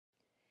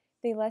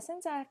The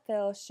lessons I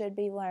feel should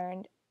be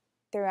learned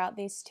throughout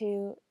these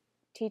two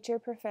teacher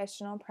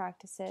professional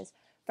practices,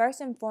 first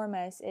and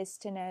foremost, is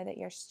to know that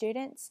your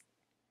students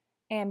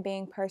and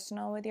being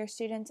personal with your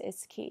students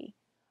is key.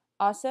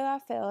 Also, I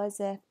feel as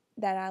if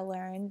that I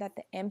learned that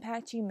the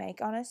impact you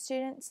make on a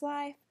student's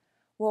life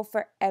will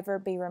forever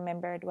be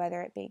remembered,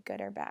 whether it be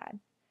good or bad.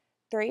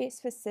 3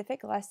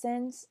 specific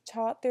lessons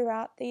taught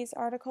throughout these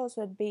articles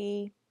would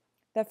be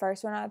the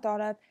first one I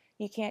thought of: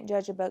 you can't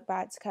judge a book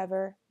by its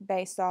cover,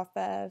 based off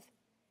of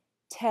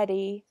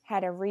Teddy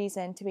had a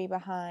reason to be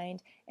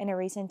behind and a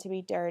reason to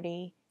be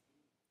dirty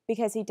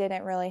because he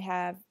didn't really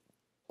have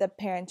the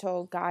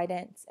parental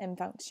guidance and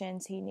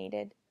functions he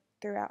needed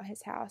throughout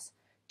his house.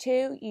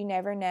 2, you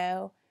never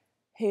know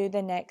who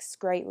the next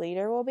great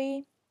leader will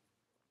be.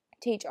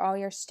 Teach all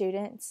your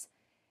students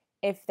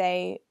if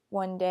they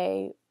one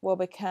day will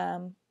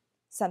become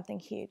something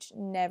huge.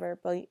 Never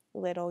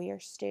belittle your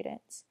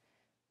students.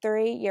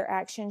 3, your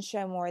actions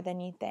show more than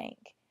you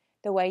think.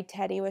 The way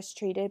Teddy was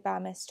treated by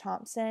Miss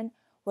Thompson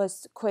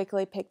was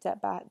quickly picked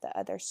up by the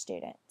other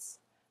students.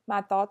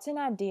 My thoughts and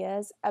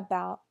ideas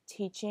about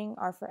teaching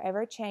are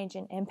forever changed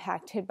and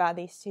impacted by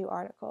these 2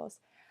 articles.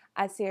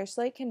 I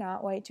seriously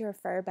cannot wait to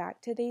refer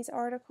back to these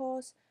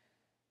articles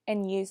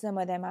and use them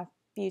within my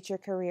future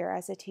career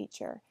as a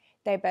teacher.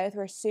 They both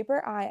were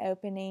super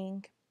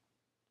eye-opening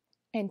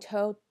in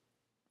 2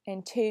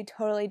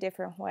 totally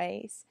different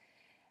ways.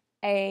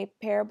 A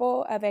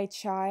Parable of a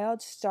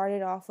Child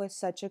started off with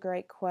such a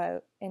great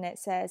quote, and it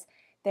says,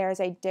 "There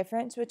is a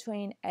difference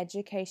between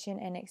education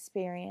and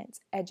experience.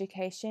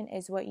 Education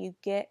is what you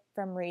get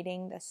from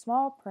reading the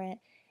small print,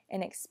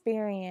 and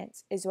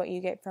experience is what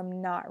you get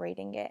from not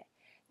reading it."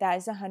 That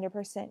is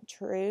 100%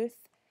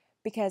 truth,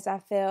 because I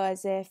feel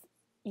as if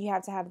you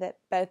have to have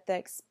both the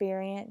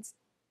experience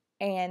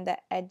and the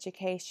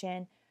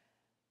education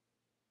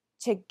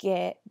to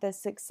get the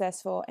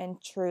successful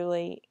and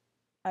truly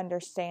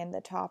understand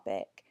the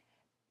topic.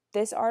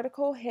 This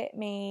article hit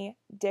me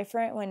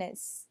different when it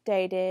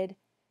stated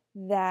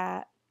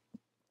that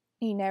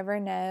you never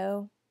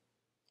know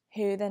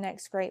who the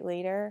next great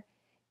leader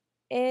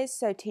is,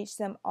 so teach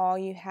them all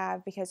you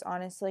have, because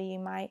honestly, you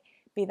might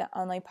be the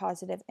only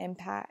positive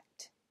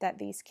impact that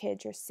these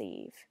kids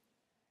receive.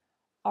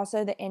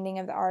 Also, the ending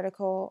of the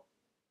article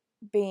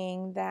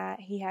being that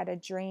he had a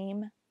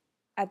dream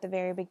at the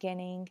very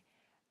beginning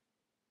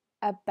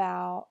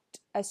about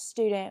a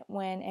student,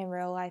 when in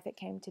real life it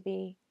came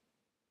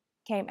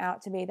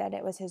out to be that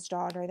it was his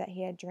daughter that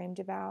he had dreamed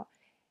about.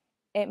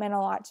 It meant a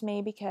lot to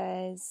me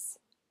because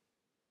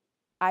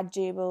I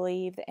do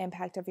believe the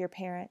impact of your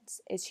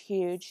parents is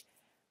huge,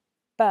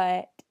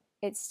 but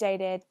it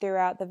stated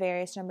throughout the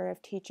various number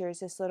of teachers,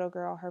 this little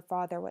girl, her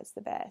father was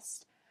the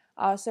best.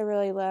 I also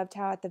really loved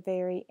how at the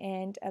very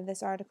end of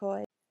this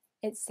article,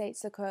 it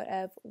states the quote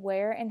of,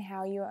 "Where and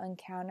how you will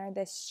encounter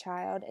this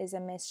child is a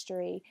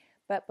mystery,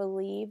 but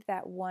believe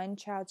that one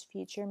child's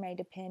future may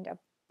depend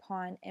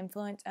upon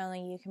influence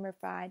only you can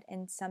provide,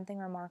 and something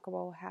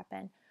remarkable will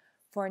happen.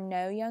 For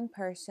no young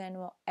person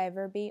will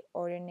ever be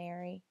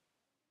ordinary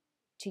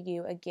to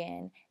you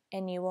again,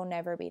 and you will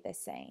never be the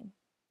same."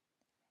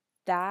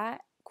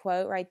 That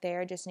quote right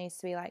there just needs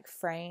to be like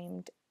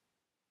framed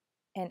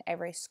in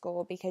every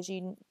school, because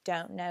you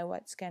don't know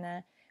what's going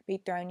to be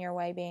thrown your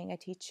way being a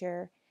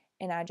teacher.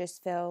 And I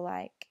just feel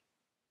like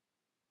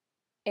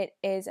it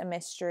is a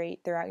mystery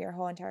throughout your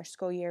whole entire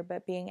school year,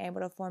 but being able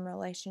to form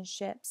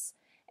relationships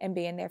and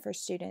being there for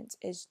students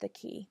is the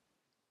key.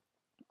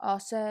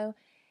 Also,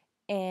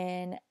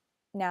 in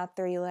Now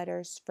 3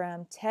 Letters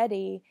from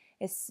Teddy,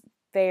 it's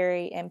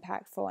very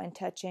impactful and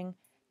touching.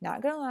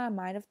 Not gonna lie, I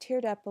might have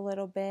teared up a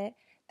little bit.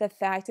 The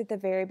fact at the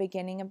very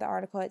beginning of the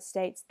article, it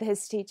states,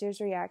 "This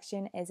teacher's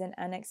reaction is an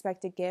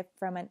unexpected gift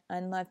from an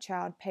unloved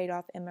child paid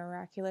off in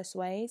miraculous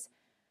ways."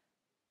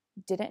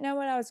 Didn't know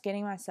what I was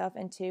getting myself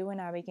into when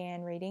I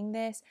began reading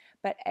this,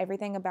 but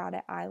everything about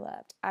it I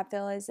loved. I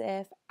feel as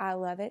if I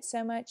love it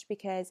so much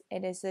because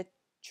it is the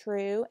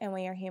true, and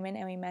we are human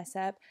and we mess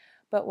up,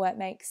 but what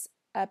makes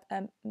a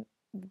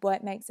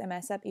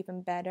mess up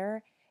even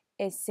better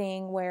is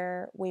seeing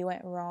where we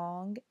went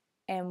wrong,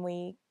 and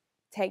we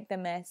take the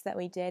mess that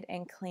we did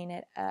and clean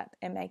it up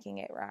and making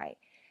it right.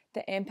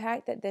 The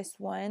impact that this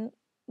one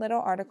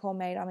little article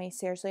made on me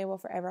seriously will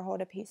forever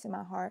hold a piece in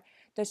my heart.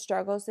 The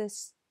struggles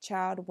this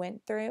child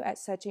went through at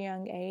such a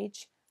young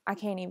age, I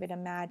can't even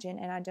imagine,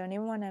 and I don't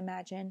even want to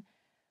imagine,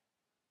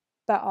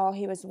 but all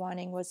he was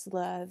wanting was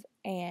love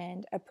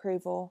and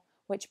approval,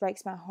 which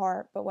breaks my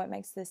heart. But what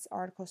makes this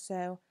article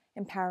so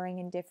empowering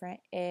and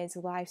different is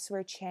lives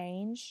were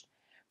changed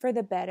for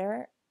the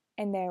better,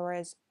 and there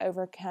was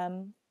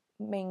overcoming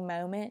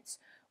moments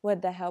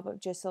with the help of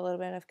just a little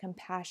bit of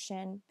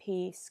compassion,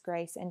 peace,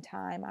 grace, and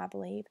time, I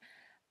believe.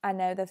 I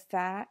know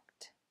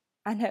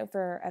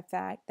for a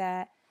fact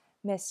that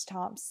Miss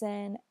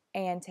Thompson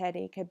and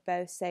Teddy could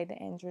both say the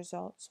end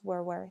results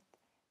were worth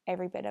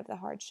every bit of the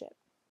hardship.